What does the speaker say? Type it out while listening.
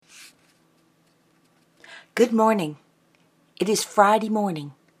Good morning. It is Friday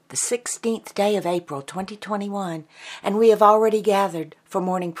morning, the 16th day of April 2021, and we have already gathered for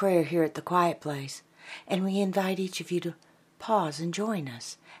morning prayer here at the Quiet Place. And we invite each of you to pause and join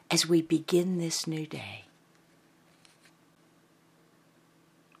us as we begin this new day.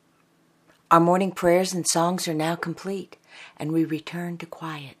 Our morning prayers and songs are now complete, and we return to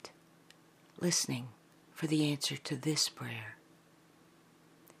quiet, listening for the answer to this prayer.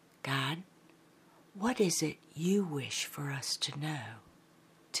 God, what is it you wish for us to know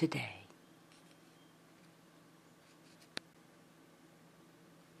today?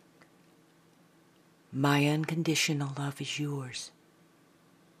 My unconditional love is yours.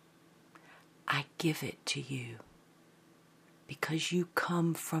 I give it to you because you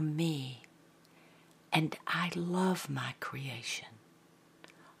come from me, and I love my creation,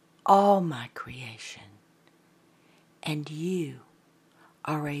 all my creation, and you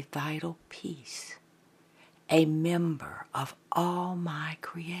are a vital piece, a member of all my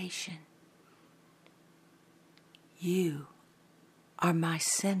creation. You are my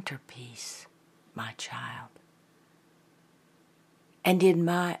centerpiece, my child. And in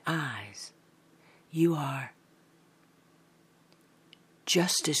my eyes, you are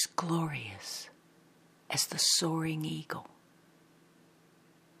just as glorious as the soaring eagle,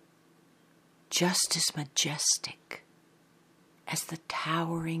 just as majestic as the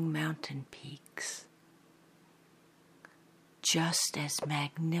towering mountain peaks, just as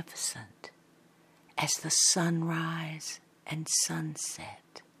magnificent as the sunrise and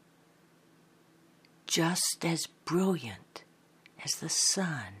sunset, just as brilliant as the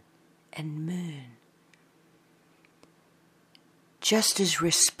sun and moon, just as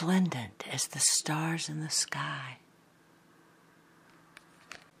resplendent as the stars in the sky,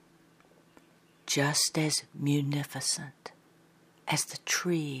 just as munificent as the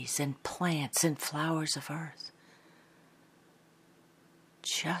trees and plants and flowers of earth,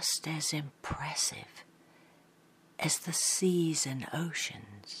 just as impressive as the seas and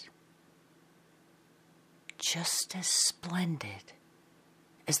oceans, just as splendid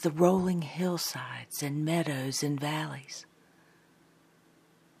as the rolling hillsides and meadows and valleys,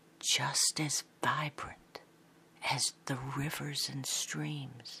 just as vibrant as the rivers and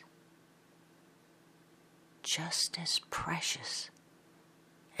streams, just as precious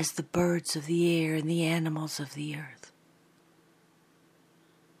as the birds of the air and the animals of the earth,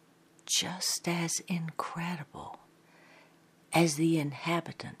 just as incredible as the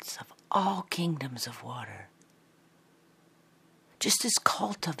inhabitants of all kingdoms of water, just as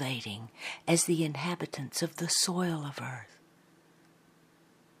cultivating as the inhabitants of the soil of earth,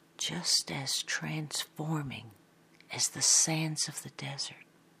 just as transforming as the sands of the desert.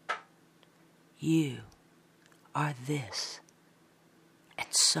 You are this and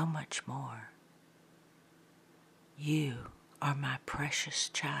so much more. You are my precious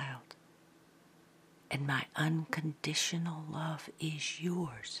child, and my unconditional love is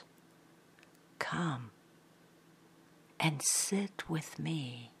yours. Come and sit with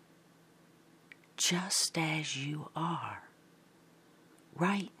me just as you are,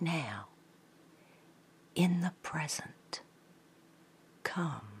 right now, in the present.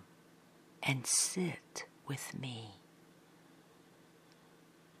 Come and sit with me.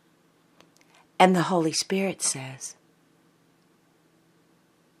 And the Holy Spirit says,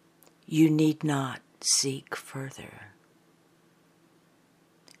 you need not seek further.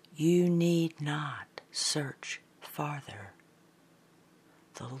 You need not search farther.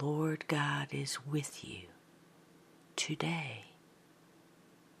 The Lord God is with you today.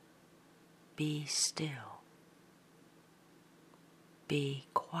 Be still. Be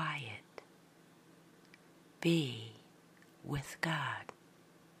quiet. Be with God.